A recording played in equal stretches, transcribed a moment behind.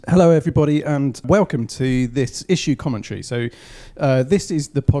Hello everybody and welcome to this issue commentary. So this is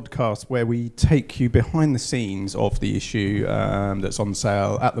the podcast where we take you behind the scenes of the issue that's on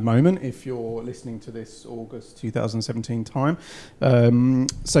sale at the moment, if you're listening to this August 2017 time.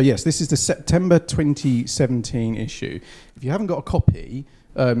 So yes, this is the September 2017 issue. If you haven't got a copy,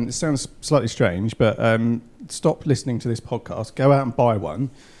 it sounds slightly strange, but stop listening to this podcast, go out and buy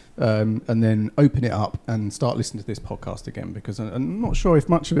one. And then open it up and start listening to this podcast again, because I'm not sure if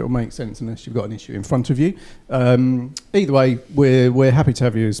much of it will make sense unless you've got an issue in front of you. Either way, we're happy to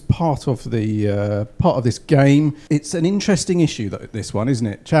have you as part of this game. It's an interesting issue, this one, isn't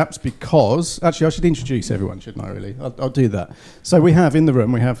it, chaps? Because actually, I should introduce everyone, shouldn't I? Really, I'll do that. So we have in the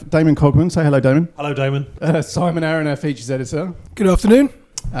room Damon Cogman. Say hello, Damon. Hello, Damon. Simon Arron, our features editor. Good afternoon.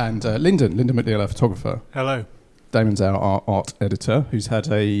 And Lyndon McNeil, our photographer. Hello. Damon's our art editor, who's had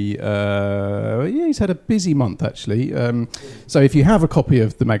he's had a busy month actually. So if you have a copy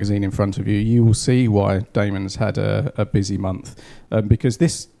of the magazine in front of you, you will see why Damon's had a busy month. Because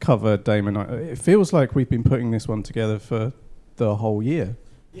this cover, Damon, it feels like we've been putting this one together for the whole year.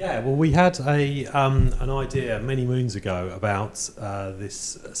 Yeah, well, we had an idea many moons ago about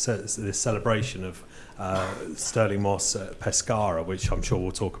this celebration of Sterling Moss Pescara, which I'm sure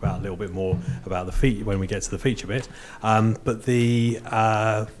we'll talk about a little bit more about when we get to the feature bit. But the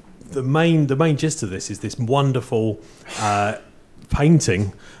main gist of this is this wonderful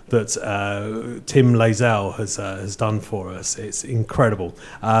painting that Tim Lazelle has done for us. It's incredible.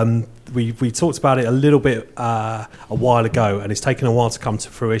 We talked about it a little bit a while ago, and it's taken a while to come to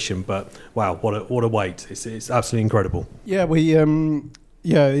fruition. But wow, what a wait! It's absolutely incredible.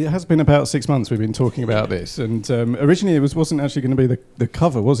 Yeah, it has been about 6 months we've been talking about this, and originally it wasn't actually going to be the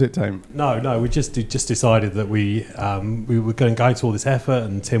cover, was it, Dame? No, we just decided that we were going to go to all this effort,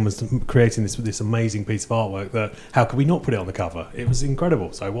 and Tim was creating this amazing piece of artwork. That how could we not put it on the cover? It was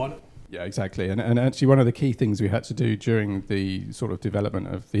incredible. So why not? Yeah, exactly. And actually one of the key things we had to do during the sort of development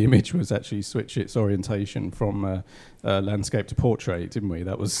of the image was actually switch its orientation from landscape to portrait, didn't we?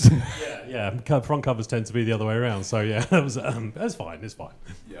 That was... yeah. Front covers tend to be the other way around. So yeah, that's fine. It's fine.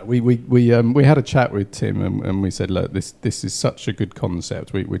 Yeah, we had a chat with Tim and we said, look, this is such a good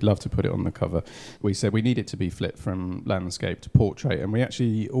concept. We'd love to put it on the cover. We said we need it to be flipped from landscape to portrait, and we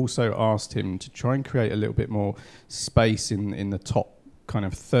actually also asked him to try and create a little bit more space in the top kind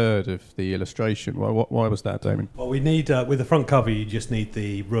of third of the illustration. Why was that, Damon? Well, we need with the front cover, you just need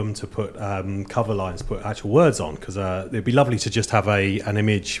the room to put cover lines, put actual words on, because it'd be lovely to just have an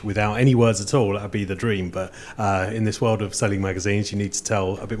image without any words at all. That'd be the dream. But in this world of selling magazines, you need to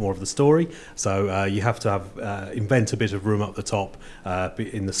tell a bit more of the story. So you have to have invent a bit of room up the top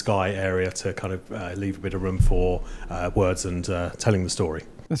in the sky area to kind of leave a bit of room for words and telling the story.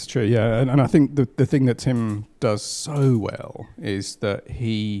 That's true, yeah. And I think the thing that Tim does so well is that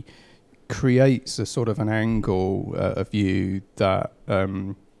he creates a sort of an angle of view that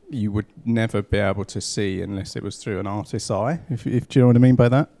you would never be able to see unless it was through an artist's eye, if do you know what I mean by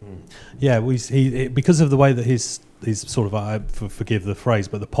that? Yeah, because of the way that his sort of, forgive the phrase,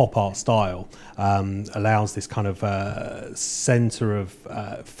 but the pop art style allows this kind of centre of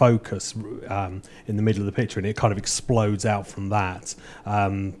focus in the middle of the picture, and it kind of explodes out from that,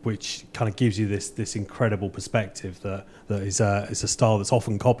 which kind of gives you this incredible perspective that is a style that's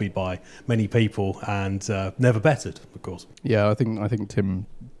often copied by many people and never bettered, of course. Yeah, I think Tim...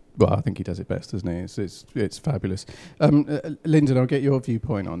 Well, I think he does it best, doesn't he? It's fabulous. Lyndon, I'll get your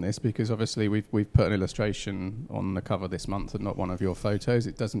viewpoint on this, because obviously we've put an illustration on the cover this month and not one of your photos.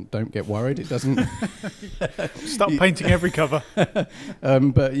 Don't get worried. It doesn't. Stop painting every cover.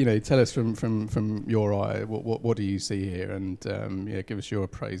 But tell us from your eye, what do you see here, and give us your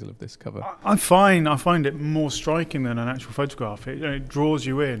appraisal of this cover. I find it more striking than an actual photograph. It draws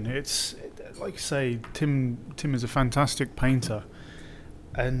you in. It's like you say, Tim is a fantastic painter.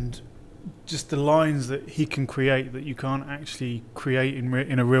 And just the lines that he can create that you can't actually create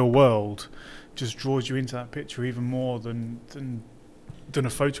in a real world just draws you into that picture even more than a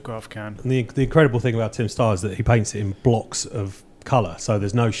photograph can. And the incredible thing about Tim's style is that he paints it in blocks of colour, so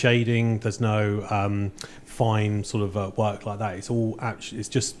there's no shading, there's no fine sort of work like that. It's all actually, it's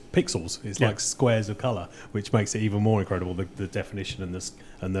just pixels. It's like squares of colour, which makes it even more incredible. The definition and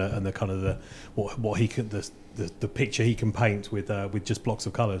the kind of what he can the picture he can paint with just blocks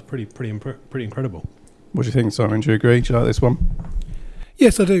of colour is pretty incredible. What do you think, Simon? Do you agree? Do you like this one?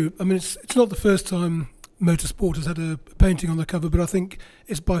 Yes, I do. I mean, it's not the first time Motorsport has had a painting on the cover, but I think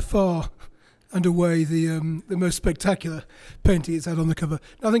it's by far and away the most spectacular painting it's had on the cover.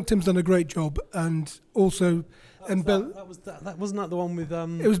 I think Tim's done a great job, and also that wasn't that the one with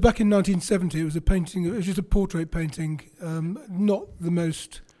It was back in 1970. It was a painting. It was just a portrait painting, not the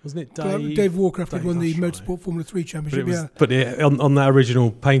most Wasn't it Dave Walker after Dave, he won the that's right. Motorsport Formula 3 Championship. But on that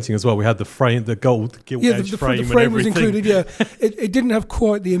original painting as well, we had the frame, the gold gilt edge frame, the and frame was everything. included. Yeah, it didn't have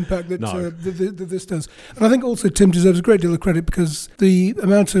quite the impact that No. this does. And I think also Tim deserves a great deal of credit because the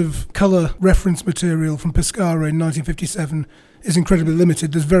amount of colour reference material from Pescara in 1957 is incredibly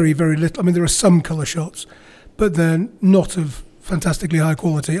limited. There's very, very little. I mean, there are some colour shots, but they're not of fantastically high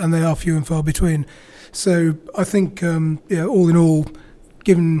quality, and they are few and far between. So I think, all in all,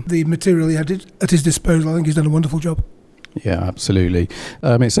 given the material he had at his disposal, I think he's done a wonderful job. Yeah, absolutely.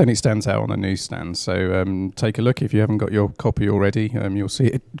 It certainly stands out on a newsstand. So take a look if you haven't got your copy already. You'll see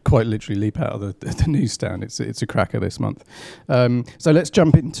it quite literally leap out of the newsstand. It's a cracker this month. So let's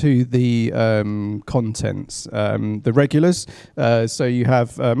jump into the contents. The regulars. So you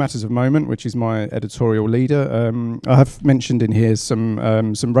have Matters of Moment, which is my editorial leader. I have mentioned in here some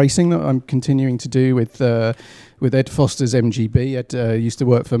racing that I'm continuing to do with Ed Foster's MGB. Ed used to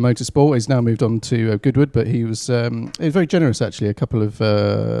work for Motorsport. He's now moved on to Goodwood, but he was very generous actually.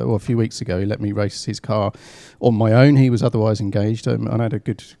 A few weeks ago, he let me race his car on my own. He was otherwise engaged. I had a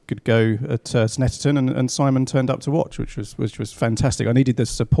good go at Snetterton, and Simon turned up to watch, which was fantastic. I needed the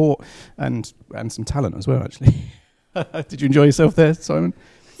support and some talent as well. Actually, did you enjoy yourself there, Simon?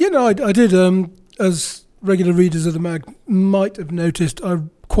 Yeah, no, I did. As regular readers of the mag might have noticed, I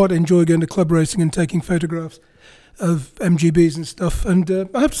quite enjoy going to club racing and taking photographs of MGBs and stuff. And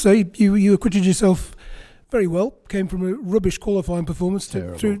I have to say, you acquitted yourself very well. Came from a rubbish qualifying performance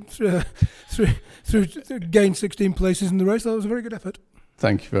through gained 16 places in the race. That was a very good effort.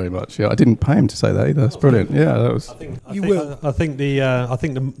 Thank you very much. Yeah, I didn't pay him to say that either. That's brilliant. Yeah, that was. I think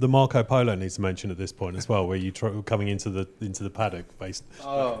the Marco Polo needs to mention at this point as well, where you coming into the paddock based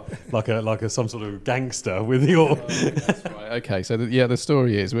like some sort of gangster with your. That's right. Okay, so the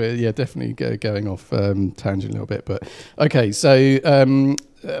story is we're definitely going off tangent a little bit, but okay. So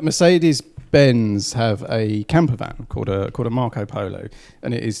Mercedes-Benz have a camper van called a Marco Polo,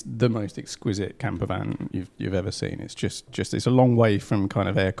 and it is the most exquisite camper van you've ever seen. It's just it's a long way from kind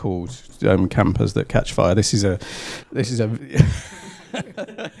of air cooled campers that catch fire. This is a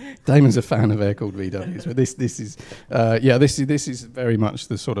Damon's a fan of air cooled VWs, but this is very much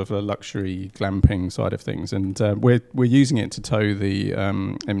the sort of a luxury glamping side of things, and we're using it to tow the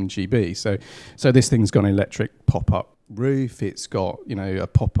MGB. So this thing's got an electric pop up roof. It's got a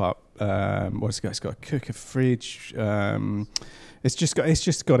pop up. It's got a cooker fridge. It's just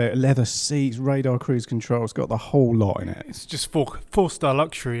got leather seats, radar cruise control. It's got the whole lot in it. It's just four-star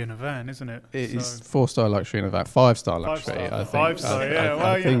luxury in a van, isn't it? It is 4-star luxury in a van, 5-star luxury. I think. 5-star,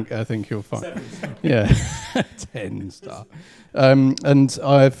 yeah. I think you'll find. Yeah, 10-star. And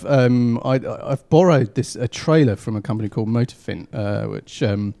I've borrowed a trailer from a company called Motorfint, which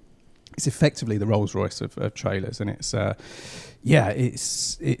is effectively the Rolls-Royce of trailers, and it's.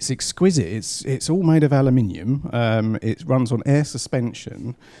 It's exquisite. It's all made of aluminium. It runs on air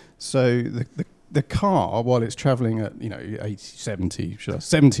suspension, so the car, while it's travelling at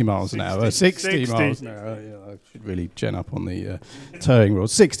 70 miles an hour, 60 miles an hour. Yeah, I should really gen up on the towing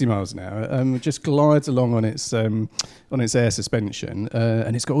rules. 60 miles an hour, just glides along on its air suspension,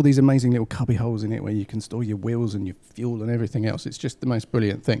 and it's got all these amazing little cubby holes in it where you can store your wheels and your fuel and everything else. It's just the most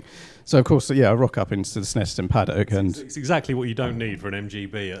brilliant thing. So of course, I rock up into the Snetterton paddock, and it's exactly what you don't need for an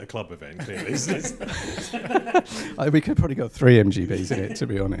MGB at a club event. Clearly, we could probably got 3 MGBs in it, to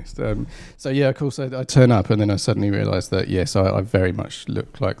be honest. Of course, I turn up, and then I suddenly realise that yes, I very much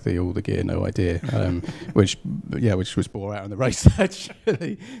look like the all the gear, no idea, which was bore out in the race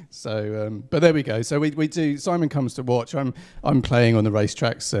actually. So, but there we go. So we do. Simon comes to watch. I'm playing on the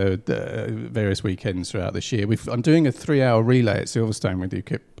racetracks various weekends throughout this year. I'm doing a 3-hour relay at Silverstone with the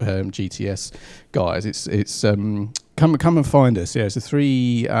GTS guys. It's come and find us. Yeah, it's a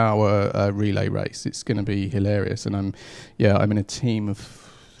 3-hour relay race. It's going to be hilarious, and I'm in a team of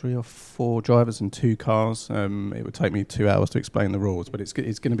 3 or 4 drivers and 2 cars. It would take me 2 hours to explain the rules, but it's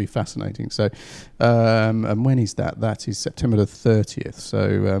going to be fascinating. So, and when is that? That is September the 30th.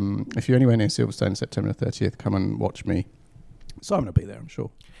 So, if you're anywhere near Silverstone, September the 30th, come and watch me. Simon will be there, I'm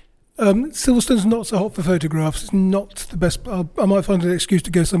sure. Silverstone's not so hot for photographs. It's not the best. I might find an excuse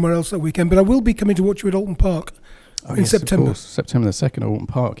to go somewhere else that weekend, but I will be coming to watch you at Alton Park. In September. Of course. September the 2nd, Alton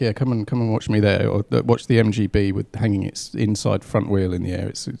Park. Yeah, come and watch me there, or watch the MGB with hanging its inside front wheel in the air.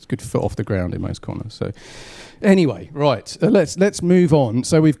 It's good foot off the ground in most corners. So, anyway, right, let's move on.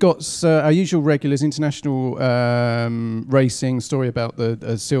 So we've got our usual regulars: international racing, story about the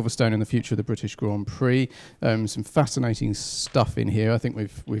Silverstone and the future of the British Grand Prix. Some fascinating stuff in here. I think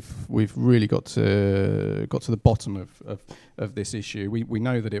we've really got to the bottom of this issue. We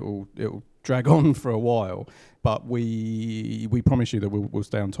know that it will drag on for a while, but we promise you that we'll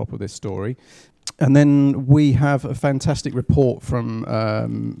stay on top of this story. And then we have a fantastic report from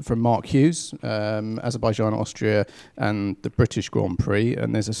Mark Hughes, Azerbaijan, Austria, and the British Grand Prix.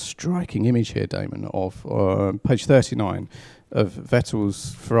 And there's a striking image here, Damon, of page 39 of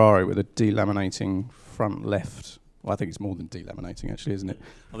Vettel's Ferrari with a delaminating front left. Well, I think it's more than delaminating, actually, isn't it?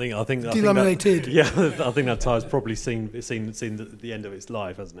 I think Delaminated. I think that tire's probably seen the end of its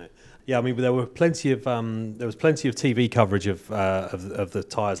life, hasn't it? Yeah, I mean, there was plenty of TV coverage of the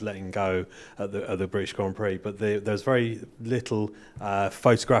tyres letting go at the British Grand Prix, but there's very little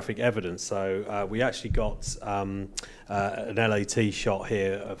photographic evidence. So we actually got an LAT shot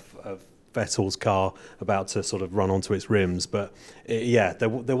here of Vettel's car about to sort of run onto its rims, but there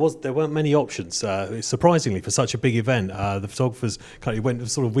weren't many options. Surprisingly, for such a big event, the photographers kind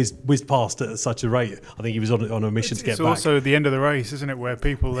of whizzed past at such a rate. I think he was on a mission to get back. It's also the end of the race, isn't it, where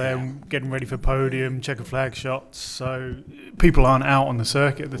people there getting ready for podium, checker flag shots. So people aren't out on the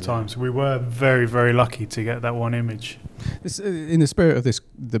circuit at the time. So we were very, very lucky to get that one image. This, in the spirit of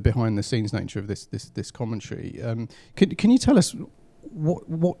the behind the scenes nature of this commentary, can you tell us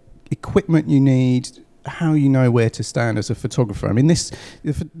what equipment you need, how you know where to stand as a photographer? I mean, this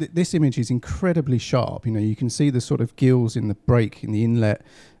image is incredibly sharp. You know, you can see the sort of gills in the brake, in the inlet,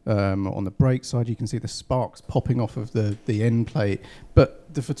 on the brake side. You can see the sparks popping off of the end plate.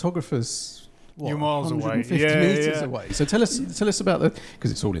 But the photographer's you're miles 150 away. meters away. So tell us about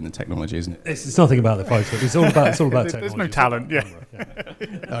because it's all in the technology, isn't it? It's nothing about the photo. It's all about technology. There's no talent.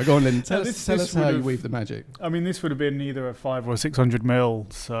 Go on, Lyndon. Tell us how you weave the magic. I mean, this would have been either a 500 or 600 mil.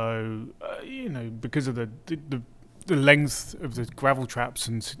 So because of the length of the gravel traps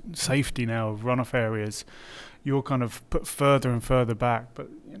and safety now of runoff areas, you're kind of put further and further back, but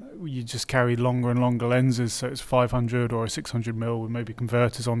you just carry longer and longer lenses, so it's 500 or a 600 mil with maybe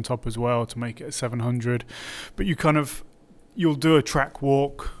converters on top as well to make it a 700. But you'll do a track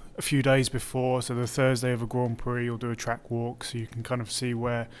walk a few days before, so the Thursday of a Grand Prix you'll do a track walk so you can kind of see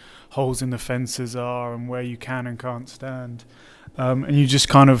where holes in the fences are and where you can and can't stand. And you just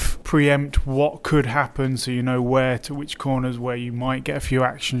kind of preempt what could happen, so you know which corners where you might get a few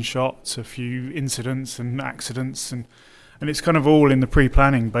action shots, a few incidents and accidents, and it's kind of all in the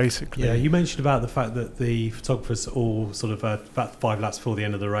pre-planning, basically. Yeah, you mentioned about the fact that the photographers all sort of about 5 laps before the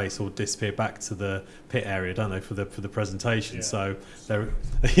end of the race all disappear back to the pit area, don't they, for the presentation? Yeah. So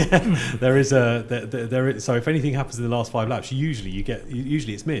there is so if anything happens in the last 5 laps, usually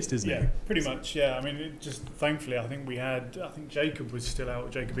it's missed, isn't it? Yeah, pretty much. Yeah, I mean, thankfully I think Jacob was still out.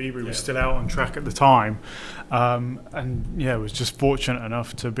 Jacob Ebery was still out on track at the time, and was just fortunate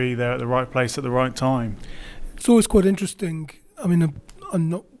enough to be there at the right place at the right time. It's always quite interesting. I mean, I'm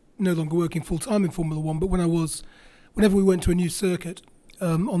no longer working full time in Formula One, but whenever we went to a new circuit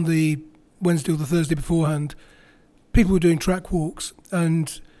on the Wednesday or the Thursday beforehand, people were doing track walks,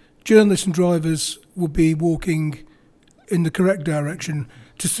 and journalists and drivers would be walking in the correct direction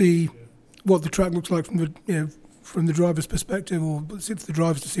to see what the track looks like from the driver's perspective, or it's the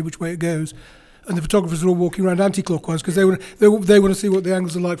drivers to see which way it goes. And the photographers are all walking around anti-clockwise because they want to see what the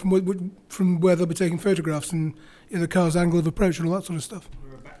angles are like from where they'll be taking photographs and the car's angle of approach and all that sort of stuff.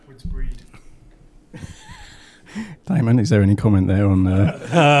 We're a backwards breed. Damon, is there any comment there on?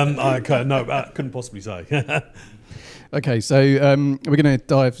 I couldn't possibly say. Okay, so we're going to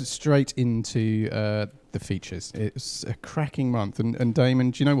dive straight into the features. It's a cracking month, and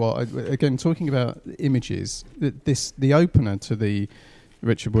Damon, do you know what? Again, talking about images, the opener to the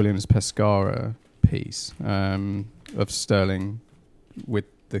Richard Williams Pescara piece of Sterling with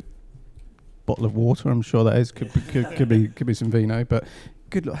the bottle of water, I'm sure that is, could be some vino, but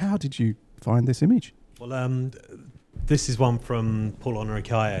good luck. How did you find this image? Well, this is one from Paul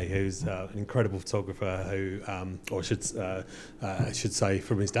Honorikaye, who's an incredible photographer who, or I should say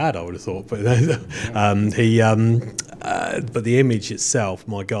from his dad, I would have thought, but but the image itself,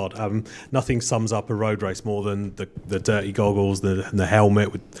 my God, nothing sums up a road race more than the dirty goggles, the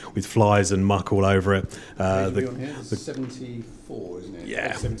helmet with flies and muck all over it. The 74, isn't it?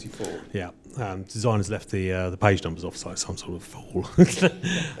 Yeah, 74. Yeah. Designers left the page numbers off, like some sort of fool.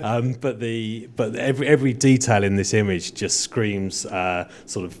 but every detail in this image just screams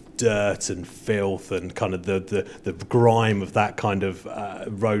sort of dirt and filth and kind of the grime of that kind of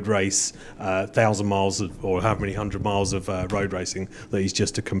road race, 1,000 miles or how many 100 miles of road racing that he's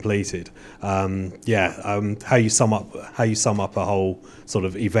just completed. How you sum up a whole sort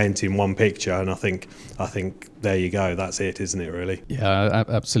of event in one picture, and I think there you go. That's it, isn't it? Really? Yeah,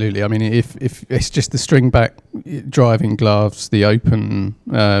 absolutely. I mean, if it's just the string back driving gloves, the open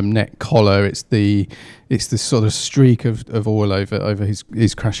neck collar. It's the sort of streak of oil over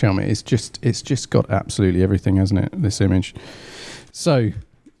his crash helmet. It's just got absolutely everything, hasn't it? This image. So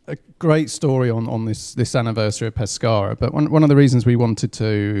a great story on this anniversary of Pescara. But one of the reasons we wanted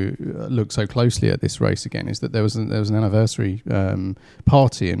to look so closely at this race again is that there was an anniversary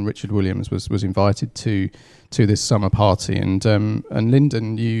party, and Richard Williams was invited to this summer party, and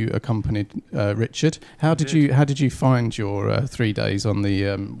Lyndon, you accompanied Richard. How did you find your 3 days on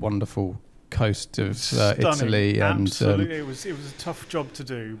the wonderful coast of Italy? And absolutely, it was a tough job to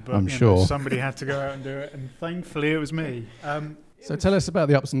do, but I'm sure somebody had to go out and do it, and thankfully it was me. So tell us about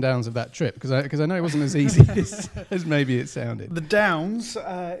the ups and downs of that trip, because I know it wasn't as easy as maybe it sounded. The downs,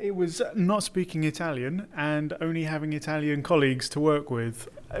 it was not speaking Italian and only having Italian colleagues to work with,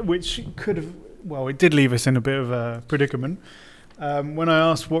 which could have, well, it did leave us in a bit of a predicament. When I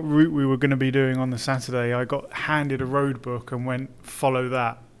asked what route we were going to be doing on the Saturday, I got handed a road book and went, follow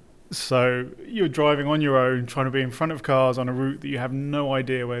that. So you're driving on your own, trying to be in front of cars on a route that you have no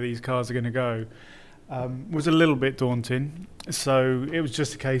idea where these cars are going to go. Was a little bit daunting. So it was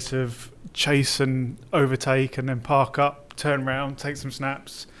just a case of chase and overtake and then park up, turn around, take some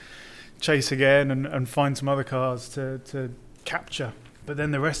snaps, chase again and find some other cars to capture. But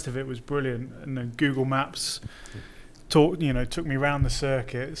then the rest of it was brilliant, and then Google Maps took me around the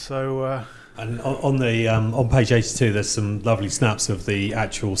circuit. So and on page 82, there's some lovely snaps of the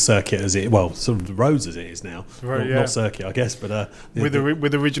actual circuit sort of the roads as it is now. Right, not circuit, I guess, but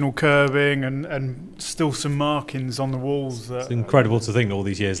with original curbing and still some markings on the walls. It's incredible to think all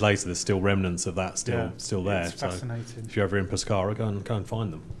these years later, there's still remnants of that still there. It's fascinating. So if you're ever in Pescara, go and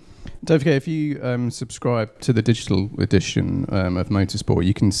find them. Don't forget, if you subscribe to the digital edition of Motorsport,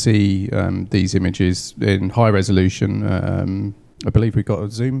 you can see these images in high resolution. I believe we've got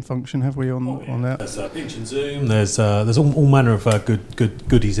a zoom function, have we, on that? There's pinch and zoom. There's all manner of good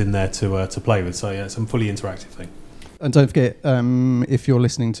goodies in there to play with. So yeah, it's a fully interactive thing. And don't forget, if you're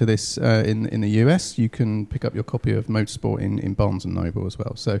listening to this in the US, you can pick up your copy of Motorsport in Barnes & Noble as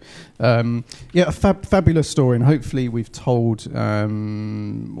well. So, a fabulous story, and hopefully we've told. I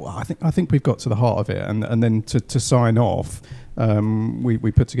think we've got to the heart of it, and then to sign off,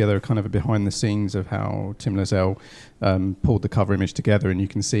 we put together a kind of a behind the scenes of how Tim Lascelles pulled the cover image together, and you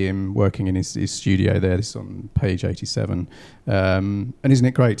can see him working in his studio there. This is on page 87, and isn't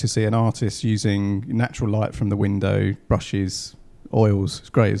it great to see an artist using natural light from the window, brushes, oils? It's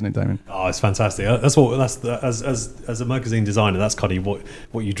great, isn't it, Damon? Oh, it's fantastic. As a magazine designer, that's kind of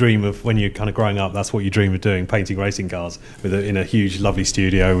what you dream of when you're kind of growing up. That's what you dream of doing, painting racing cars in a huge, lovely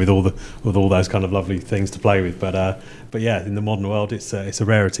studio with all those kind of lovely things to play with. But yeah, in the modern world, it's a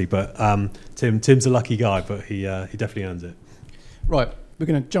rarity. But Tim's a lucky guy, but he definitely earns it. Right. We're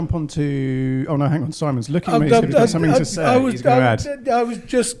going to jump on to... Oh, no, hang on. Simon's looking at me. He's got something to say. He's going to add. I was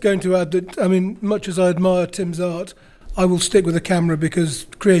just going to add that, I mean, much as I admire Tim's art, I will stick with the camera, because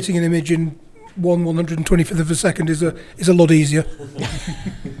creating an image in 1/125th of a second is a lot easier.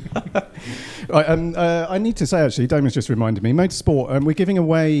 Right, I need to say, actually, Damon's just reminded me, Motorsport, we're giving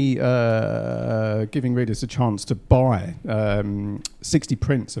away, giving readers a chance to buy 60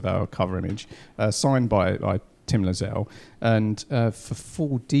 prints of our cover image, signed by Tim Lascelles. And for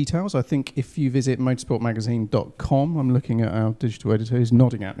full details, I think if you visit motorsportmagazine.com, I'm looking at our digital editor who's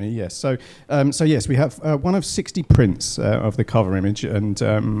nodding at me. Yes, so yes, we have one of 60 prints of the cover image, and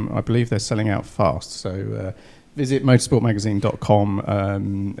I believe they're selling out fast. So visit motorsportmagazine.com,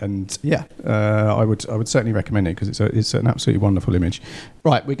 and I would certainly recommend it, because it's an absolutely wonderful image.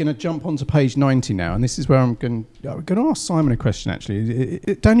 Right, we're going to jump onto page 90 now, and this is where I'm going to ask Simon a question. Actually,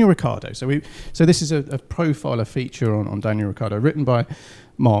 Daniel Ricciardo. So this is a profiler feature on Daniel Ricciardo, written by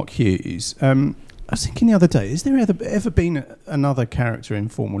Mark Hughes. I was thinking the other day, has there ever been another character in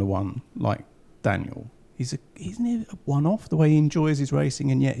Formula One like Daniel? Isn't he a one-off, the way he enjoys his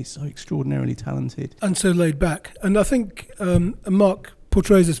racing, and yet he's so extraordinarily talented and so laid back? And I think Mark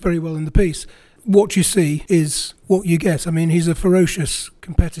portrays this very well in the piece. What you see is what you get. I mean, he's a ferocious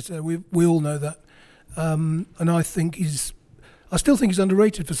competitor. We all know that, and I still think he's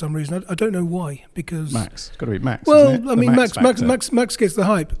underrated for some reason. I don't know why, because Max. It's got to be Max. Well, isn't it? I mean, Max gets the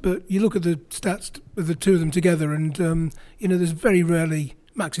hype, but you look at the stats of the two of them together, and there's very rarely.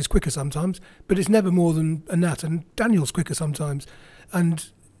 Max is quicker sometimes, but it's never more than a gnat, and Daniel's quicker sometimes. And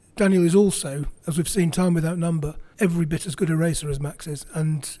Daniel is also, as we've seen time without number, every bit as good a racer as Max is.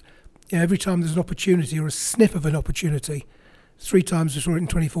 And every time there's an opportunity, or a sniff of an opportunity, 3 times we saw it in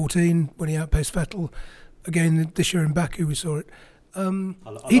 2014 when he outpaced Vettel, again this year in Baku we saw it,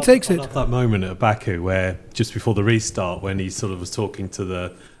 he takes it. I love that moment at Baku where just before the restart, when he sort of was talking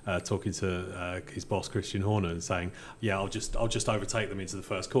to his boss Christian Horner and saying, "Yeah, I'll just overtake them into the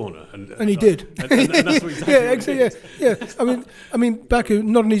first corner," and he did. and that's what exactly yeah. I mean, Baku,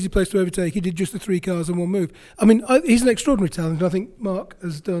 not an easy place to overtake. He did just the 3 cars in one move. I mean, he's an extraordinary talent. And I think Mark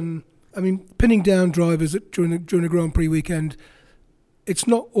has done. I mean, pinning down drivers during a Grand Prix weekend. It's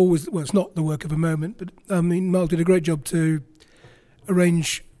not always it's not the work of a moment, but I mean, Mark did a great job to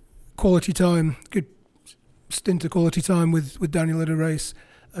arrange quality time, good stint of quality time with Daniel at a race,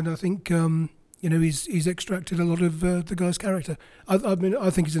 and I think he's extracted a lot of the guy's character. I mean, I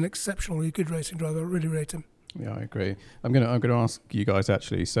think he's an exceptionally good racing driver. I really rate him. Yeah, I agree. I'm gonna ask you guys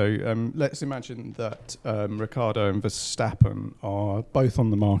actually. So let's imagine that Ricciardo and Verstappen are both on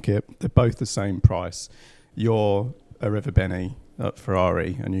the market. They're both the same price. You're a River Benny at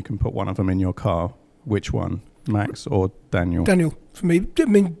Ferrari, and you can put one of them in your car. Which one, Max or Daniel? Daniel, for me. I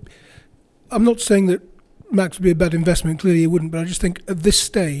mean, I'm not saying that Max would be a bad investment. Clearly, he wouldn't. But I just think at this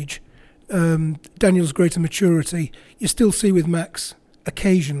stage, Daniel's greater maturity, you still see with Max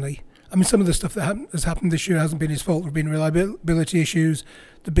occasionally. I mean, some of the stuff that has happened this year hasn't been his fault. There have been reliability issues.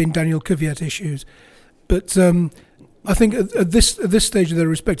 There have been Daniel Kvyat issues. But I think at this stage of their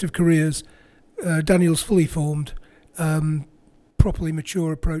respective careers, Daniel's fully formed, properly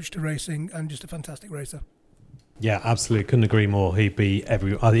mature approach to racing, and just a fantastic racer. Yeah, absolutely. Couldn't agree more. He'd be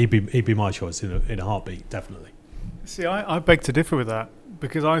my choice in a heartbeat, definitely. See, I beg to differ with that,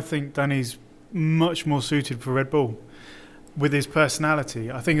 because I think Danny's much more suited for Red Bull with his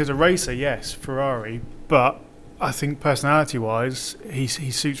personality. I think as a racer, yes, Ferrari, but I think personality-wise, he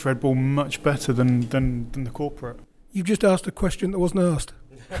suits Red Bull much better than the corporate. You've just asked a question that wasn't asked.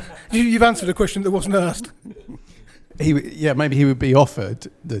 You've answered a question that wasn't asked. Maybe he would be offered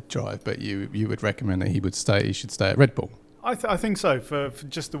the drive, but you would recommend that he should stay at Red Bull. I think so, for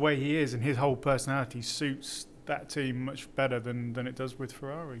just the way he is, and his whole personality suits that team much better than it does with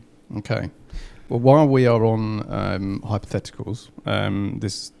Ferrari. Okay. Well, while we are on hypotheticals,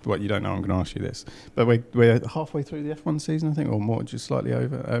 this is what you don't know. I'm going to ask you this, but we're halfway through the F1 season, I think, or more, just slightly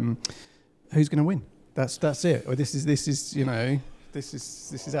over. Who's going to win? That's it. Or this is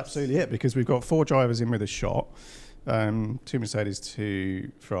absolutely it, because we've got 4 drivers in with a shot. 2 Mercedes,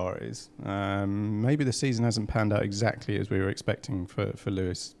 2 Ferraris. Maybe the season hasn't panned out exactly as we were expecting for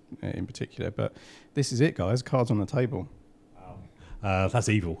Lewis in particular, but this is it, guys. Cards on the table. That's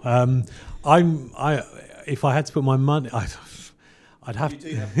evil. If I had to put my money, I'd have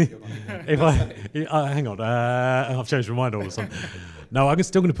to. Hang on, I've changed my mind all of a sudden. No, I'm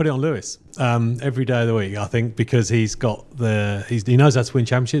still going to put it on Lewis every day of the week. I think because he knows how to win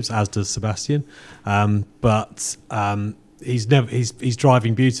championships, as does Sebastian. But he's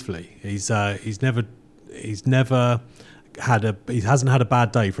driving beautifully. He hasn't had a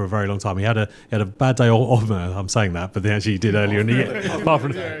bad day for a very long time. He had a bad day I'm saying that, but he did earlier in the year. apart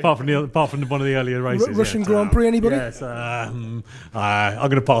from one of the earlier races. Russian Grand Prix, anybody? Yes. I'm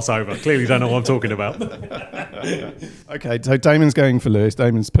going to pass over. Clearly don't know what I'm talking about. Okay, so Damon's going for Lewis.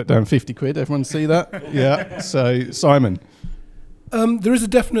 Damon's put down 50 quid. Everyone see that? Yeah. So Simon. There is a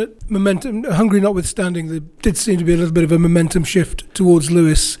definite momentum. Hungary notwithstanding, there did seem to be a little bit of a momentum shift towards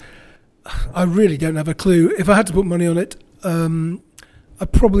Lewis. I really don't have a clue. If I had to put money on it, I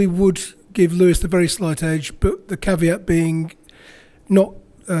probably would give Lewis the very slight edge, but the caveat being not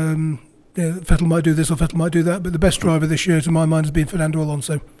Vettel might do this or Vettel might do that, but the best driver this year, to my mind, has been Fernando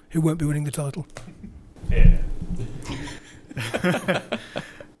Alonso, who won't be winning the title. Yeah.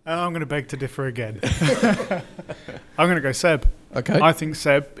 I'm going to beg to differ again. I'm going to go Seb. Okay. I think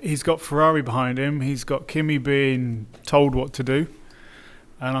Seb, he's got Ferrari behind him. He's got Kimi being told what to do.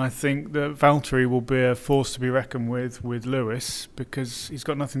 And I think that Valtteri will be a force to be reckoned with Lewis, because he's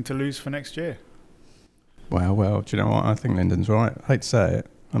got nothing to lose for next year. Well, do you know what? I think Lyndon's right. I hate to say it.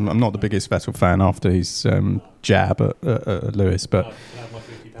 I'm not the biggest Vettel fan after his jab at Lewis, but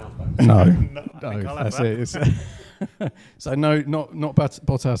no, that's it. So no, not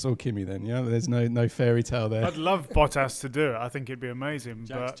Bottas or Kimi then. Yeah, there's no fairy tale there. I'd love Bottas to do it. I think it'd be amazing.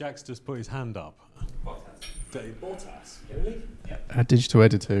 Jack's just put his hand up. Bottas, really? Yep. Our digital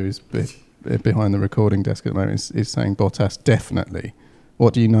editor is behind the recording desk at the moment is saying Bottas definitely.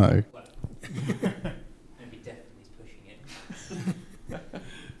 What do you know? Maybe definitely pushing it.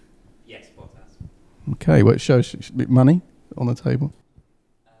 Yes, Bottas. Okay, what shows money on the table?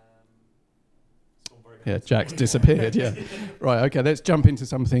 Yeah, Jack's disappeared, yeah. Right, okay, let's jump into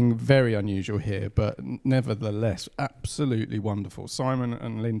something very unusual here, but nevertheless, absolutely wonderful. Simon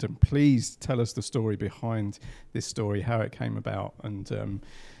and Lyndon, please tell us the story behind this story, how it came about, and I'm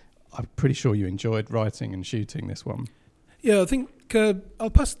pretty sure you enjoyed writing and shooting this one. Yeah, I think I'll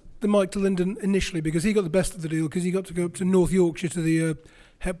pass the mic to Lyndon initially because he got the best of the deal because he got to go up to North Yorkshire to the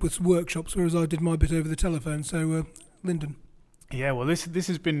Hepworth's workshops, whereas I did my bit over the telephone. So, Lyndon. Yeah, well, this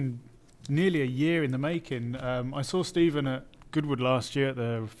has been nearly a year in the making. I saw Stephen at Goodwood last year at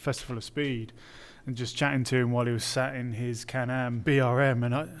the Festival of Speed, and just chatting to him while he was sat in his Can-Am BRM,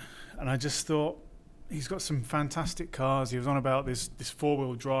 and I just thought he's got some fantastic cars. He was on about this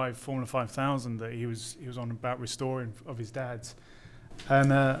four-wheel drive Formula 5000 that he was on about restoring of his dad's. And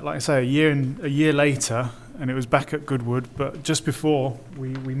like I say, a year later, and it was back at Goodwood, but just before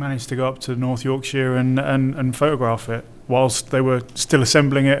we managed to go up to North Yorkshire and photograph it whilst they were still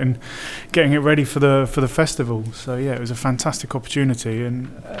assembling it and getting it ready for the festival. So yeah, it was a fantastic opportunity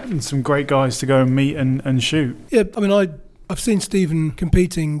and some great guys to go and meet and shoot. Yeah, I mean, I've seen Stephen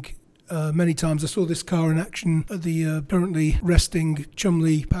competing many times. I saw this car in action at the currently resting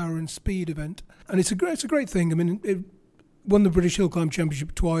Cholmondeley Power and Speed event, and it's a great thing. I mean, it won the British Hill Climb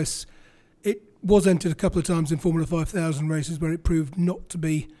Championship twice. It was entered a couple of times in Formula 5000 races where it proved not to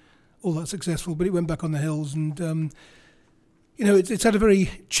be all that successful, but it went back on the hills. And, it's had a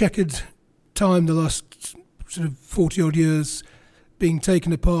very checkered time the last sort of 40-odd years, being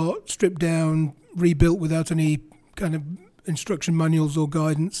taken apart, stripped down, rebuilt without any kind of instruction manuals or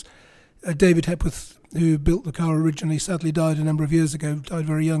guidance. David Hepworth, who built the car originally, sadly died a number of years ago, died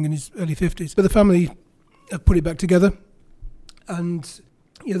very young in his early 50s. But the family have put it back together. And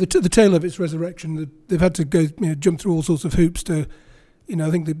the tale of its resurrection, they've had to go jump through all sorts of hoops to,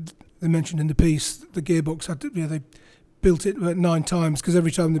 I think they mentioned in the piece the gearbox had to, they built it 9 times because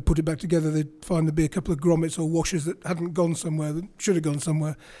every time they put it back together they'd find there'd be a couple of grommets or washers that hadn't gone somewhere, that should have gone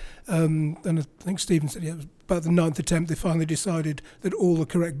somewhere. And I think Stephen said it was about the 9th attempt they finally decided that all the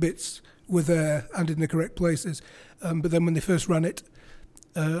correct bits were there and in the correct places. But then when they first ran it,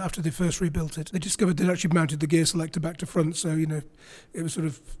 after they first rebuilt it, they discovered they'd actually mounted the gear selector back to front, so it was sort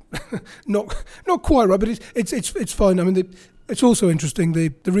of not quite right, but it's fine. I mean, it's also interesting.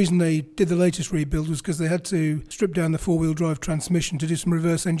 The reason they did the latest rebuild was because they had to strip down the four-wheel drive transmission to do some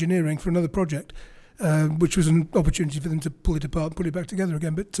reverse engineering for another project, which was an opportunity for them to pull it apart and put it back together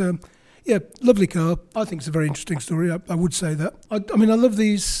again. But yeah, lovely car. I think it's a very interesting story. I would say that. I mean, I love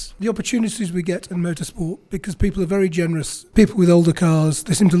the opportunities we get in motorsport because people are very generous. People with older cars,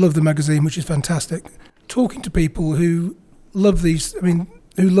 they seem to love the magazine, which is fantastic. Talking to people who love who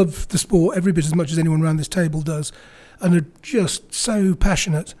love the sport every bit as much as anyone around this table does, and are just so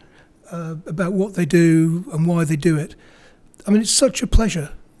passionate about what they do and why they do it. I mean, it's such a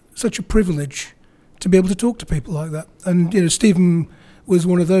pleasure, such a privilege to be able to talk to people like that. And, Stephen was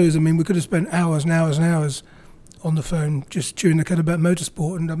one of those. I mean, we could have spent hours and hours and hours on the phone just chewing the cud about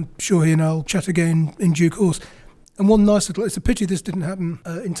motorsport, and I'm sure he and I'll chat again in due course. And one nice little, it's a pity this didn't happen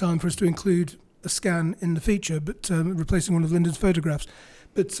in time for us to include a scan in the feature, but replacing one of Lyndon's photographs.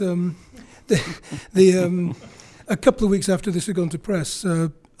 But a couple of weeks after this had gone to press,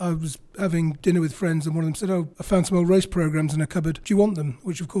 I was having dinner with friends, and one of them said, I found some old race programmes in a cupboard. Do you want them?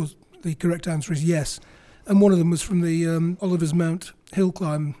 Which, of course, the correct answer is yes. And one of them was from the Oliver's Mount Hill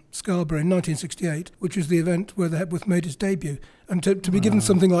Climb, Scarborough, in 1968, which was the event where the Hepworth made its debut. And to be given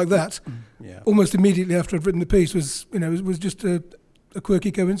something like that, almost immediately after I'd written the piece, was just a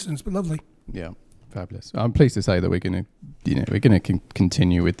quirky coincidence, but lovely. Yeah, fabulous. I'm pleased to say that we're going to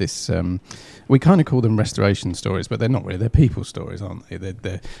continue with this. We kind of call them restoration stories, but they're not really. They're people stories, aren't they?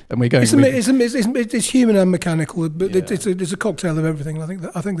 And we're going. It's human and mechanical, but it's a cocktail of everything. I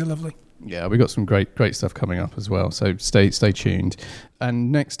think they're lovely. Yeah, we've got some great stuff coming up as well. So stay tuned.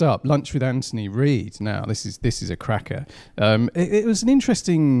 And next up, Lunch with Anthony Reid. Now, this is a cracker. It was an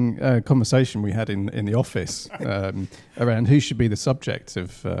interesting conversation we had in the office around who should be the subject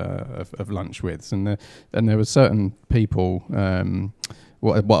of lunch with, and there were certain people.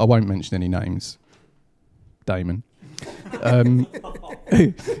 I won't mention any names. Damon.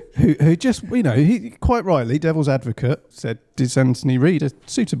 Who just, he quite rightly, devil's advocate, said, is Anthony Reid a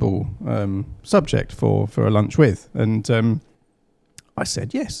suitable subject for a lunch with? And I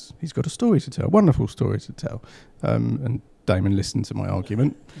said, yes, he's got a story to tell, wonderful story to tell. And Damon listened to my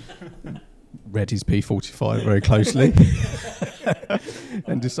argument, read his P45 very closely,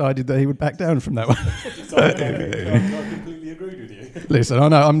 and decided that he would back down from that one. I completely agreed with you. Listen, I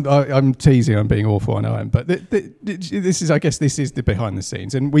know I'm teasing, I'm being awful, I know I am, but this is the behind the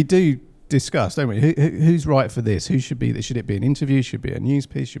scenes, and we do discuss, don't we? Who's right for this? Who should be? Should it be an interview? Should it be a news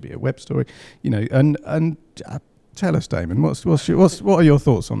piece? Should it be a web story? And Tell us, Damon. What are your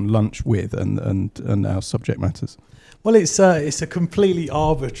thoughts on lunch with and our subject matters? Well, it's a completely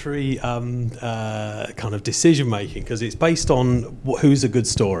arbitrary kind of decision making, because it's based on who's a good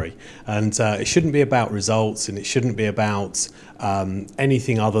story, and it shouldn't be about results, and it shouldn't be about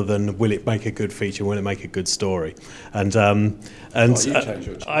anything other than will it make a good feature, will it make a good story, and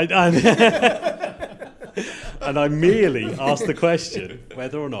and I merely asked the question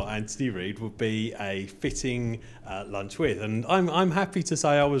whether or not Anthony Reid would be a fitting lunch with, and I'm happy to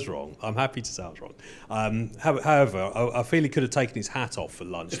say I was wrong. However, I feel he could have taken his hat off for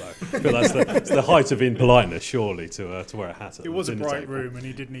lunch, though. I feel that's the height of impoliteness, surely, to wear a hat. It was a bright room, and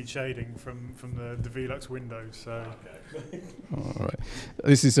he did need shading from the Velux windows. So. Okay. All right.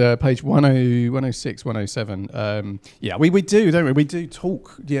 This is page 106, 107. We do, don't we? We do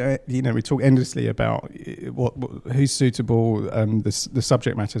talk. Yeah, we talk endlessly about what who's suitable, the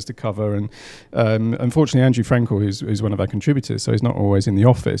subject matters to cover, and unfortunately, Andrew Frankel, who's one of our contributors, so he's not always in the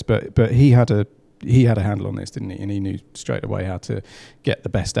office, but he had a handle on this, didn't he? And he knew straight away how to get the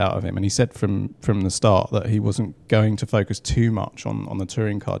best out of him. And he said from the start that he wasn't going to focus too much on the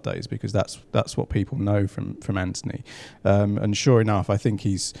touring car days, because that's what people know from Anthony. And sure enough, I think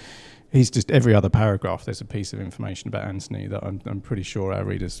he's just, every other paragraph there's a piece of information about Anthony that I'm pretty sure our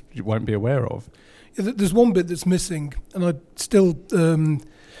readers won't be aware of. Yeah, there's one bit that's missing, and I still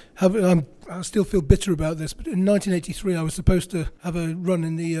I still feel bitter about this. But in 1983, I was supposed to have a run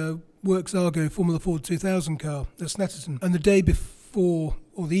in the Works Argo Formula Ford 2000 car at Snetterton, and the day before,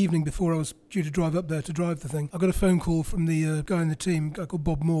 or the evening before I was due to drive up there to drive the thing, I got a phone call from the guy in the team, a guy called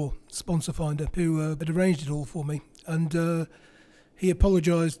Bob Moore, sponsor finder, who had arranged it all for me, and he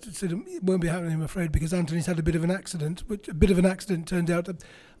apologised, said it won't be happening, I'm afraid, because Anthony's had a bit of an accident. Which a bit of an accident turned out.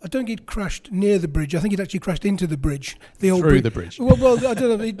 I don't think he'd crashed near the bridge. I think he'd actually crashed into the bridge. Through the bridge. Well, I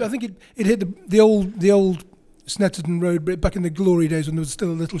don't know. I think it hit the old Snetterton Road back in the glory days when there was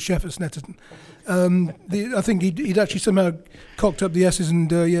still a little chef at Snetterton. I think he'd actually somehow cocked up the S's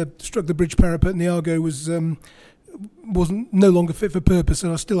and struck the bridge parapet, and the Argo wasn't no longer fit for purpose.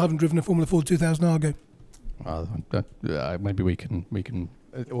 And I still haven't driven a Formula Ford 2000 Argo. Maybe we can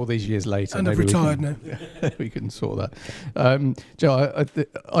all these years later. And I've retired now. We can sort that. Joe,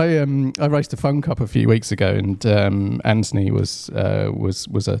 I raced a Fun Cup a few weeks ago, and Anthony was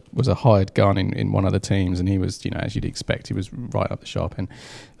a hired gun in one of the teams, and he was, as you'd expect, he was right up the sharp end,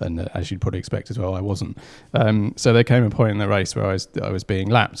 and as you'd probably expect as well, I wasn't. So there came a point in the race where I was being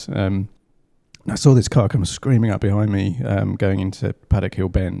lapped. I saw this car come screaming up behind me, going into Paddock Hill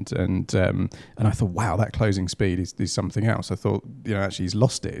Bend, and I thought, wow, that closing speed is something else. I thought, actually he's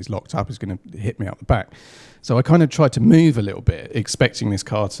lost it, he's locked up, he's going to hit me up the back. So I kind of tried to move a little bit, expecting this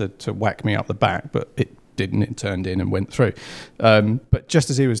car to whack me up the back, but it didn't. It turned in and went through. But just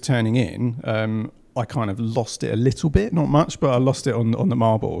as he was turning in, I kind of lost it a little bit, not much, but I lost it on the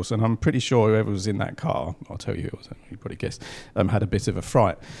marbles, and I'm pretty sure whoever was in that car, I'll tell you who it was, you probably guessed, had a bit of a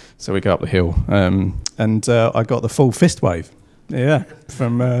fright. So we go up the hill, and I got the full fist wave. Yeah,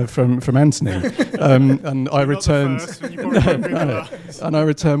 from Anthony, and I returned. And I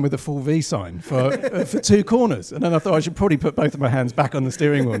returned with a full V sign for 2 corners, and then I thought I should probably put both of my hands back on the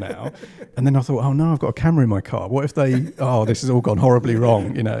steering wheel now. And then I thought, oh no, I've got a camera in my car. What if this has all gone horribly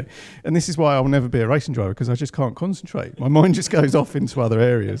wrong, And this is why I'll never be a racing driver, because I just can't concentrate. My mind just goes off into other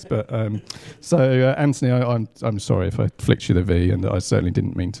areas. But so Anthony, I'm sorry if I flicked you the V, and I certainly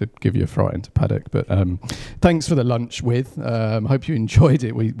didn't mean to give you a fright into paddock. But thanks for the lunch with. Hope you enjoyed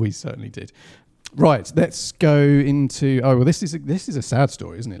it. We certainly did. Right, let's go into. Oh well, this is a sad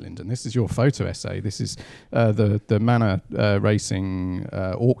story, isn't it, Lyndon? This is your photo essay. This is the Manor Racing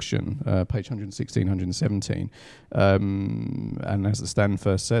auction, page 116, 117. And as the stand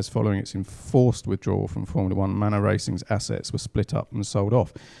first says, following its enforced withdrawal from Formula One, Manor Racing's assets were split up and sold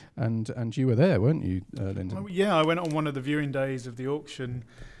off. And you were there, weren't you, Lyndon? Oh, yeah, I went on one of the viewing days of the auction,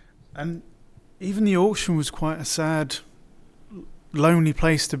 and even the auction was quite a sad, lonely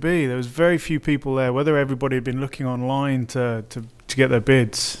place to be. There was very few people there, whether everybody had been looking online to get their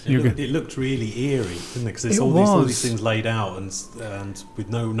bids. It looked really eerie, didn't it? Because there's all these things laid out and with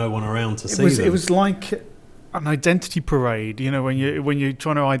no one around to see them. It was like an identity parade, when you're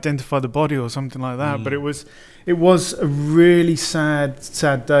trying to identify the body or something like that. But it was a really sad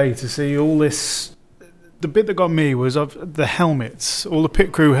day to see all this. The bit that got me was of the helmets, all the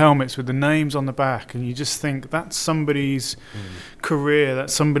pit crew helmets with the names on the back, and you just think that's somebody's career,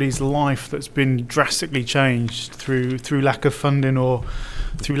 that's somebody's life that's been drastically changed through lack of funding or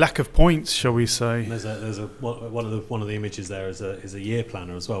through lack of points, shall we say. And there's a one of the images there is a year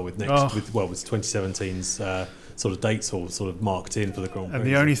planner as well with 2017's sort of dates all sort of marked in for the Grand Prix. And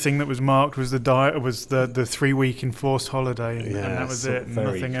the only thing that was marked was the 3-week enforced holiday, and that was it.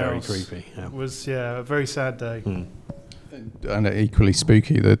 Nothing else. Very creepy. Yeah. It was a very sad day. And equally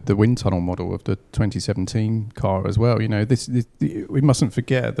spooky, the wind tunnel model of the 2017 car as well. You know, we mustn't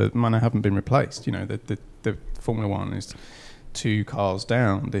forget that Manor haven't been replaced. You know, the Formula One is 2 cars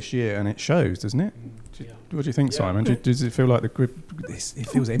down this year, and it shows, doesn't it? What do you think, Simon? Does it feel like the grid? It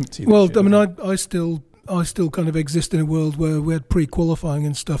feels empty. Well, I mean, I still kind of exist in a world where we had pre-qualifying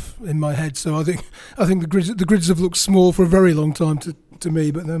and stuff in my head. So I think the grids have looked small for a very long time to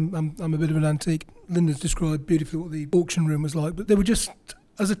me. But I'm a bit of an antique. Lyndon's described beautifully what the auction room was like. But they were just,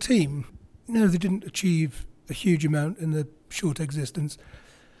 as a team, they didn't achieve a huge amount in their short existence.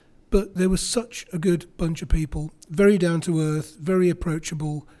 But they were such a good bunch of people, very down to earth, very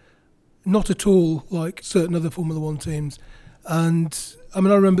approachable, not at all like certain other Formula One teams. And I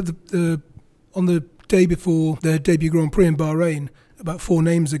mean, I remember on the day before their debut Grand Prix in Bahrain, about 4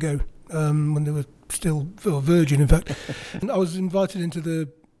 names ago, when they were still virgin, in fact, and I was invited into the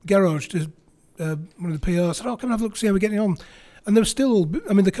garage to one of the PR said, come and have a look, see how we're getting on. And there were still all,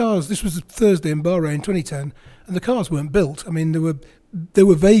 I mean, the cars, this was Thursday in Bahrain 2010, and the cars weren't built. I mean, they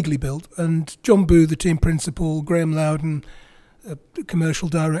were vaguely built, and John Booth, the team principal, Graham Loudon, commercial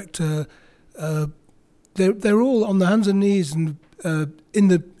director, they're all on their hands and knees and in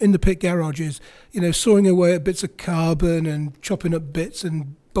the pit garages, sawing away at bits of carbon and chopping up bits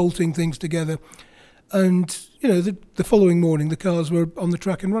and bolting things together. And the following morning the cars were on the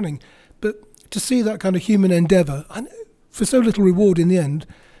track and running. But to see that kind of human endeavour, and for so little reward in the end,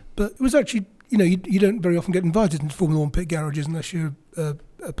 but it was actually, you don't very often get invited into Formula One pit garages unless you're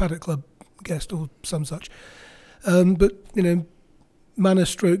a Paddock Club guest or some such. But Manor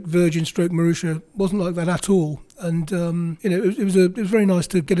stroke Virgin stroke Marussia wasn't like that at all, and it was very nice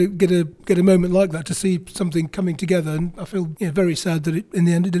to get a moment like that, to see something coming together, and I feel very sad that in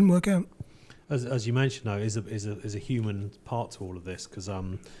the end it didn't work out. As you mentioned, though, is a human part to all of this, because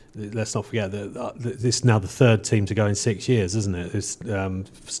let's not forget that this is now the 3rd team to go in 6 years, isn't it? It's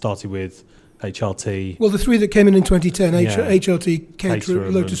started with HRT. Well, the 3 that came in 2010, HRT,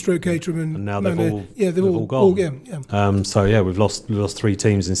 Caterham, Lotus Stroke Caterham, and now Manor, they've all gone. So we've lost 3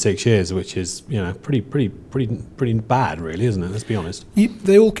 teams in 6 years, which is pretty bad, really, isn't it? Let's be honest.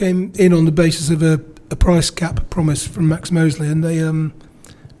 They all came in on the basis of a price cap promise from Max Mosley, and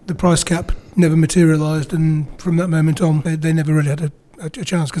the price cap never materialised, and from that moment on they never really had a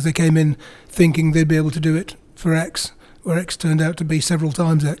chance, because they came in thinking they'd be able to do it for X, where X turned out to be several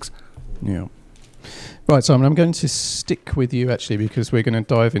times X. Yeah. Right, Simon, I'm going to stick with you actually, because we're going to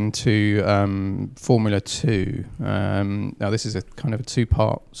dive into Formula 2. Now, this is a kind of a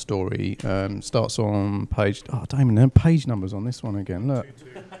 2-part story. Starts on page... Oh, Damon, there are page numbers on this one again. Look.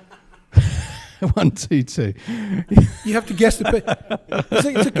 1, 2, 2. You have to guess the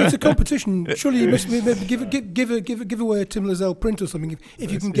it's a competition. Surely you must maybe give away a Tim Lazelle print or something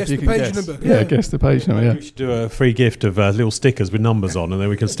if you can guess the page number. Yeah, guess the page number. Yeah. We should do a free gift of little stickers with numbers on, and then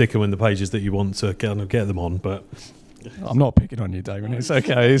we can stick them in the pages that you want to get them on. But I'm not picking on you, Damon. It's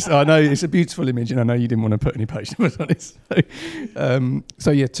okay. I know it's a beautiful image, and I know you didn't want to put any page numbers on it.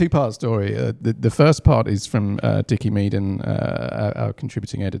 So 2-part story. The first part is from Dickie Meaden, our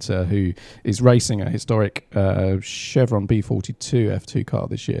contributing editor, who is racing a historic Chevron B42 F2 car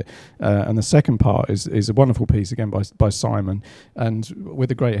this year. And the second part is a wonderful piece, again, by Simon, and with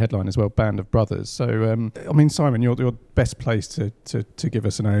a great headline as well, Band of Brothers. So, Simon, you're best placed to give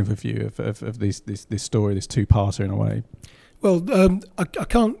us an overview of this story, this 2-parter in a way. Well, I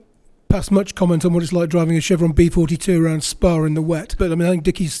can't pass much comment on what it's like driving a Chevron B42 around Spa in the wet, but I think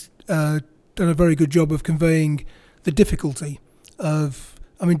Dickie's done a very good job of conveying the difficulty of...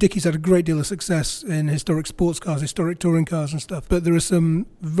 Dickie's had a great deal of success in historic sports cars, historic touring cars and stuff, but there are some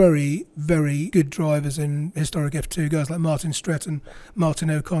very, very good drivers in historic F2, guys like Martin Stretton, Martin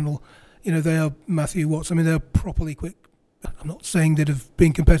O'Connell. They are Matthew Watts. They are properly quick. I'm not saying they'd have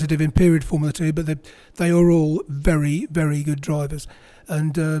been competitive in period Formula 2, but they are all very, very good drivers.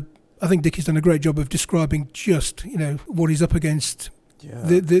 And I think Dickie's done a great job of describing just, what he's up against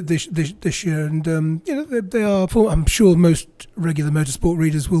this year. And, they are, I'm sure most regular motorsport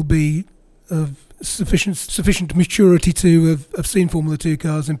readers will be of sufficient maturity to have seen Formula 2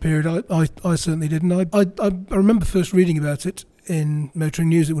 cars in period. I certainly did. And I remember first reading about it in Motoring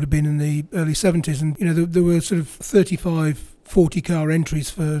News. It would have been in the early 70s, and there were sort of 35, 40 car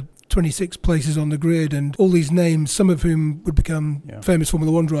entries for 26 places on the grid, and all these names, some of whom would become famous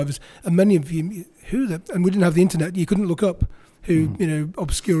Formula 1 drivers, and many of you, and we didn't have the internet, you couldn't look up who,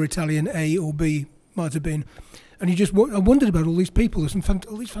 obscure Italian A or B might have been. And I wondered about all these people. There's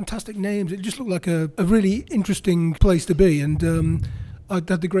all these fantastic names. It just looked like a really interesting place to be. And I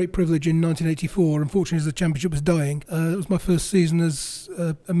had the great privilege in 1984, unfortunately as the championship was dying. It was my first season as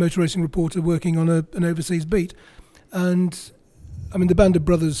a motor racing reporter working on an overseas beat. And I mean, the Band of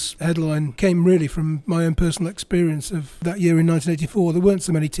Brothers headline came really from my own personal experience of that year in 1984. There weren't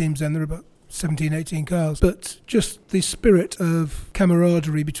so many teams then, there were about 17, 18 cars. But just the spirit of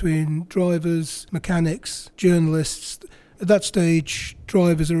camaraderie between drivers, mechanics, journalists. At that stage,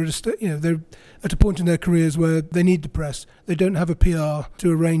 drivers are they're at a point in their careers where they need the press. They don't have a PR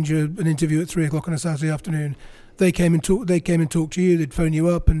to arrange an interview at 3:00 on a Saturday afternoon. They came and talked to you. They'd phone you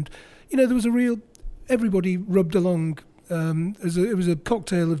up, and there was everybody rubbed along. It was a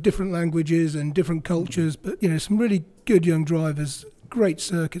cocktail of different languages and different cultures, but some really good young drivers. Great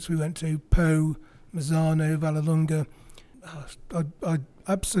circuits we went to: Po, Mazzano, Vallelunga. I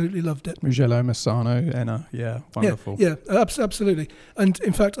absolutely loved it. Mugello, Massano, Enna, wonderful. Yeah, absolutely. And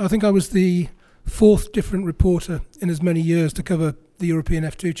in fact, I think I was the fourth different reporter in as many years to cover the European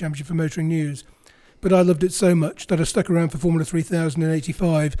F2 Championship for Motoring News. But I loved it so much that I stuck around for Formula 3000 in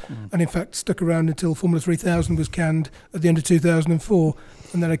 85, and in fact stuck around until Formula 3000 was canned at the end of 2004,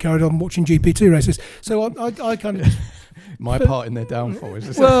 and then I carried on watching GP2 races. So I kind of... My part in their downfall is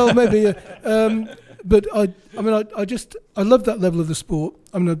this. Well, maybe... but I love that level of the sport.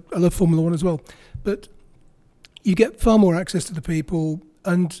 I mean, I love Formula 1 as well. But you get far more access to the people.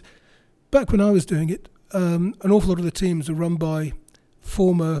 And back when I was doing it, an awful lot of the teams are run by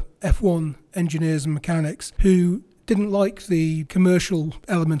former F1 engineers and mechanics who didn't like the commercial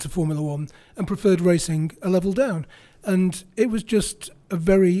element of Formula 1 and preferred racing a level down. And it was just a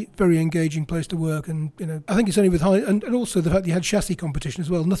very, very engaging place to work. And, I think it's only with high... And also the fact that you had chassis competition as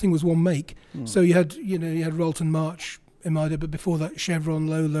well. Nothing was one make. So you had, you had Ralton March in my day, but before that, Chevron,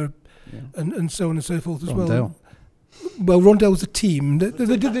 Lola, and so on and so forth as Rondell. well. Well, Rondell was a team. They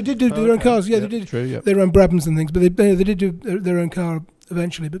did do their own cars. Yeah, they did. True, yeah. Their own Brabhams and things, but they did do their own car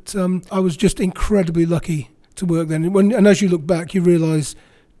eventually. But I was just incredibly lucky to work then. And as you look back, you realise,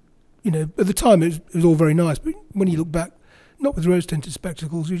 at the time it was all very nice, but when you look back, not with rose-tinted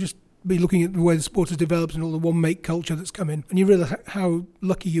spectacles, you just be looking at the way the sport has developed and all the one-make culture that's come in, and you realise how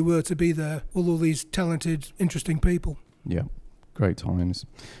lucky you were to be there with all these talented, interesting people. Yeah, great times.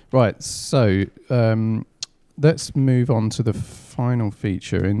 Right, so let's move on to the final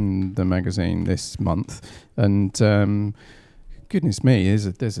feature in the magazine this month, and goodness me,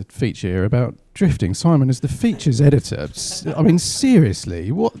 there's a feature here about drifting. Simon, as the features editor, I mean, seriously,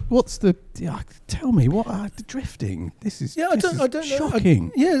 what's the? Tell me what the drifting. This is I don't know.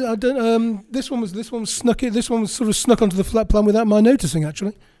 Shocking. I don't. This one was snuck in. This one was sort of snuck onto the flat plan without my noticing,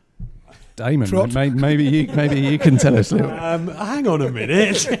 actually. Damon, Trott. maybe you can tell us a little. Hang on a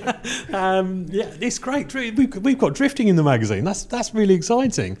minute. It's great. We've got drifting in the magazine. That's really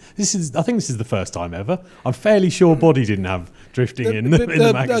exciting. I think this is the first time ever. I'm fairly sure Body didn't have drifting in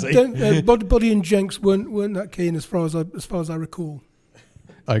the magazine. Body and Jenks weren't that keen as far as I recall.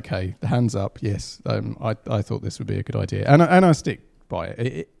 Okay, hands up. Yes, I thought this would be a good idea, and I stick by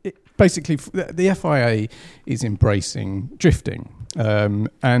it. It basically, the FIA is embracing drifting.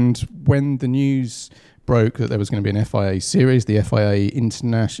 And when the news broke that there was going to be an FIA series, the FIA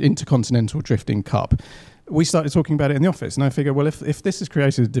Intercontinental Drifting Cup, we started talking about it in the office. And I figured, well, if this has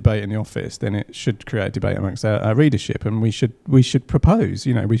created a debate in the office, then it should create a debate amongst our readership, and we should propose.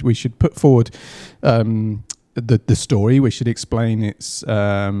 We should put forward the story. We should explain its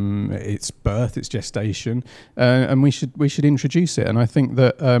birth, its gestation, and we should introduce it. And I think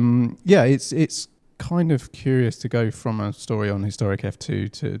that it's kind of curious to go from a story on historic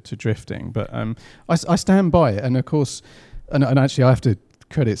F2 to drifting, but I stand by it. And of course, and actually I have to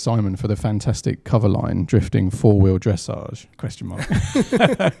credit Simon for the fantastic cover line, drifting four-wheel dressage, ?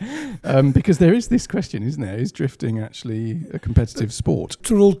 Because there is this question, isn't there? Is drifting actually a competitive sport?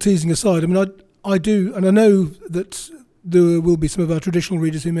 To all teasing aside, I mean, I do, and I know that there will be some of our traditional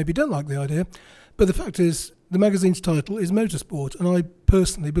readers who maybe don't like the idea, but the fact is, the magazine's title is Motorsport, and I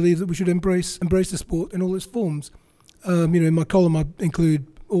personally believe that we should embrace the sport in all its forms. In my column I include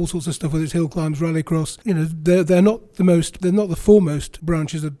all sorts of stuff, whether it's hill climbs, rallycross. They're not the foremost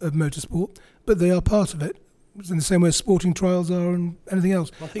branches of motorsport, but they are part of it. It's in the same way as sporting trials are and anything else.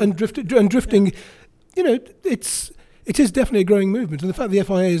 And drifting, it is definitely a growing movement, and the fact the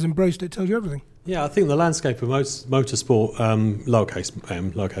FIA has embraced it tells you everything. Yeah, I think the landscape of motorsport, lowercase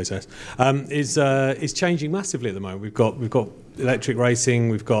m, lowercase s, is changing massively at the moment. We've got electric racing,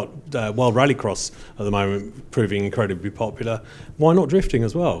 we've got World Rallycross at the moment proving incredibly popular. Why not drifting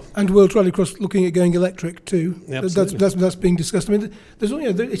as well? And World Rallycross looking at going electric too. Yeah, that's being discussed. I mean,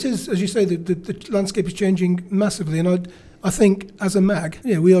 it is, as you say, the landscape is changing massively, and I think as a mag,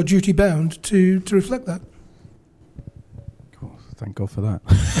 we are duty bound to reflect that. Thank God for that.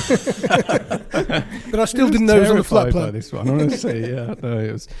 But I still didn't know it was on the flat plan. By this one, honestly. Yeah, no,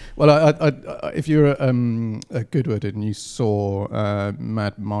 it was. Well, if you're at Goodwood and you saw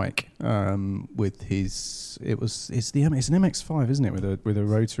Mad Mike with his, it's an MX-5, isn't it, with a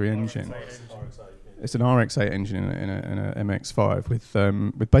rotary engine? It's an RX-8 engine in a MX-5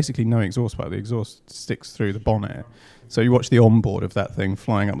 with basically no exhaust pipe. The exhaust sticks through the bonnet. So you watch the onboard of that thing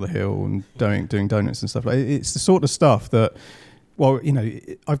flying up the hill and doing donuts and stuff. It's the sort of stuff that. Well,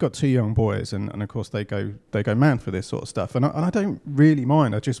 I've got 2 young boys, and of course they go mad for this sort of stuff, and I don't really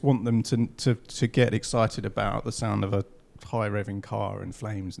mind. I just want them to get excited about the sound of a high revving car and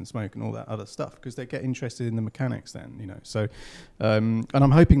flames and smoke and all that other stuff, because they get interested in the mechanics then, So, and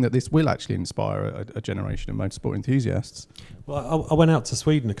I'm hoping that this will actually inspire a generation of motorsport enthusiasts. Well, I went out to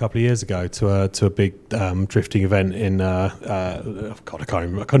Sweden a couple of years ago to a big drifting event in I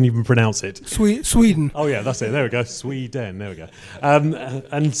can't even pronounce it. Sweden. Oh yeah, that's it. There we go. Sweden. There we go. And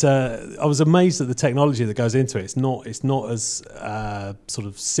I was amazed at the technology that goes into it. It's not as sort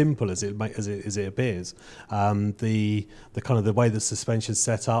of simple as it appears. The kind of the way the suspension's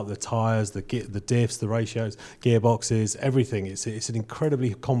set up, the tyres, the diffs, the ratios, gearboxes, everything. It's an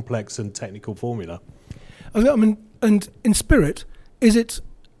incredibly complex and technical formula. I mean, and in spirit, is it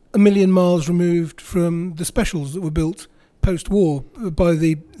a million miles removed from the specials that were built post-war by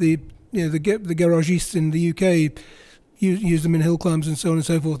the garagistes in the UK? Use them in hill climbs and so on and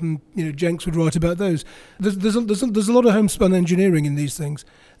so forth, and Jenks would write about those. There's a lot of homespun engineering in these things,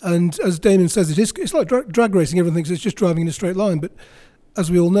 and as Damon says, it's like drag racing. Everyone thinks it's just driving in a straight line, but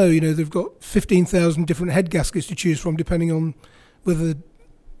as we all know, they've got 15,000 different head gaskets to choose from, depending on whether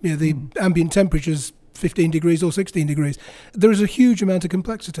the ambient temperature's 15 degrees or 16 degrees. There is a huge amount of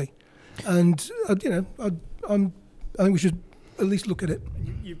complexity, and I think we should at least look at it.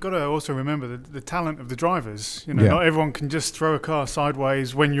 You've got to also remember the talent of the drivers. Not everyone can just throw a car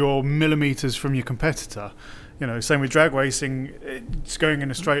sideways when you're millimetres from your competitor. Same with drag racing, it's going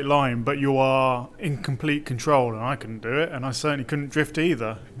in a straight line, but you are in complete control, and I couldn't do it, and I certainly couldn't drift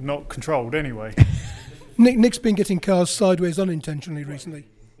either, not controlled anyway. Nick's been getting cars sideways unintentionally recently.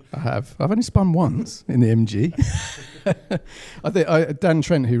 I have. I've only spun once in the MG. I think Dan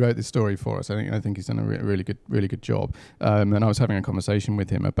Trent, who wrote this story for us, I think he's done a really good job. And I was having a conversation with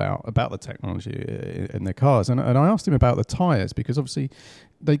him about the technology in their cars, and I asked him about the tyres, because obviously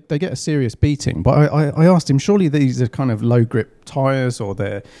they get a serious beating. But I asked him, surely these are kind of low grip tyres, or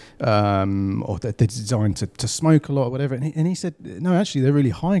they're designed to smoke a lot or whatever. And he said, no, actually they're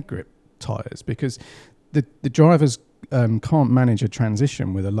really high grip tyres, because the drivers can't manage a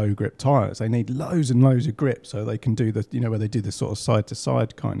transition with a low grip tyres. They need loads and loads of grip so they can do where they do the sort of side to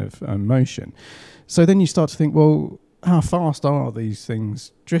side kind of motion. So then you start to think, well, how fast are these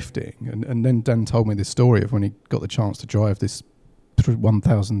things drifting? And then Dan told me this story of when he got the chance to drive this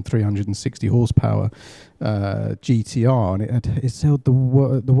 1,360 horsepower GTR, and it's held the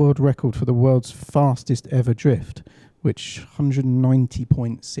world record for the world's fastest ever drift, which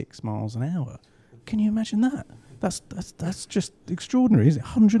 190.6 miles an hour. Can you imagine that? That's just extraordinary, isn't it?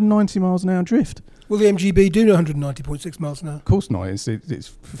 190 miles an hour drift. Will the MGB do 190.6 miles an hour? Of course not. It's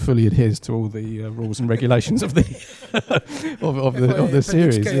fully adheres to all the rules and regulations of the of the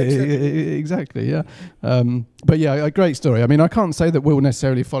series. Exactly, yeah. But yeah, a great story. I mean, I can't say that we'll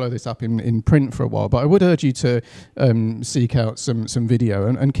necessarily follow this up in print for a while, but I would urge you to seek out some video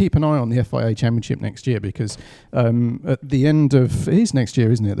and keep an eye on the FIA Championship next year, because at the end of it is next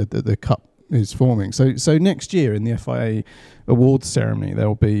year, isn't it? The Cup is forming. So next year in the FIA awards ceremony,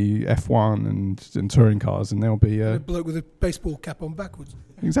 there'll be F1 and touring cars, and there'll be a bloke with a baseball cap on backwards.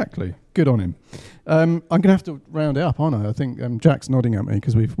 Exactly. Good on him. I'm going to have to round it up, aren't I? I think Jack's nodding at me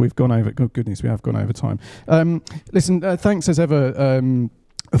because we've gone over. Good goodness, we have gone over time. Listen, thanks as ever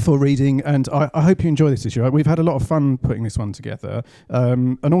for reading, and I hope you enjoy this issue. We've had a lot of fun putting this one together,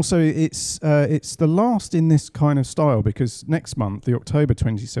 and also it's the last in this kind of style, because next month, the October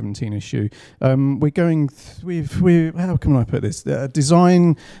 2017 issue, we're going how can I put this,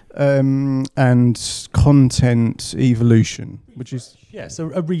 design and content evolution, which is yes, a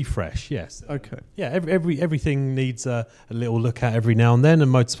refresh. Yes. Okay. Yeah. Everything needs a little look at every now and then,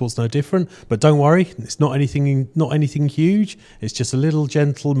 and motorsport's no different. But don't worry, it's not anything huge. It's just a little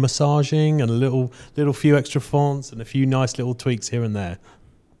gentle little massaging and a little few extra fonts and a few nice little tweaks here and there.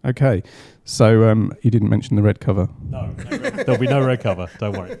 Okay, so you didn't mention the red cover. No there'll be no red cover.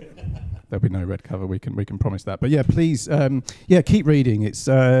 Don't worry. There'll be no red cover. We can promise that. But yeah, please, keep reading. It's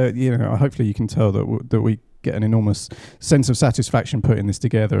hopefully you can tell that we get an enormous sense of satisfaction putting this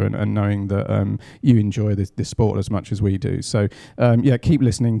together and knowing that you enjoy this sport as much as we do. So keep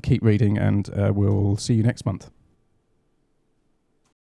listening, keep reading, and we'll see you next month.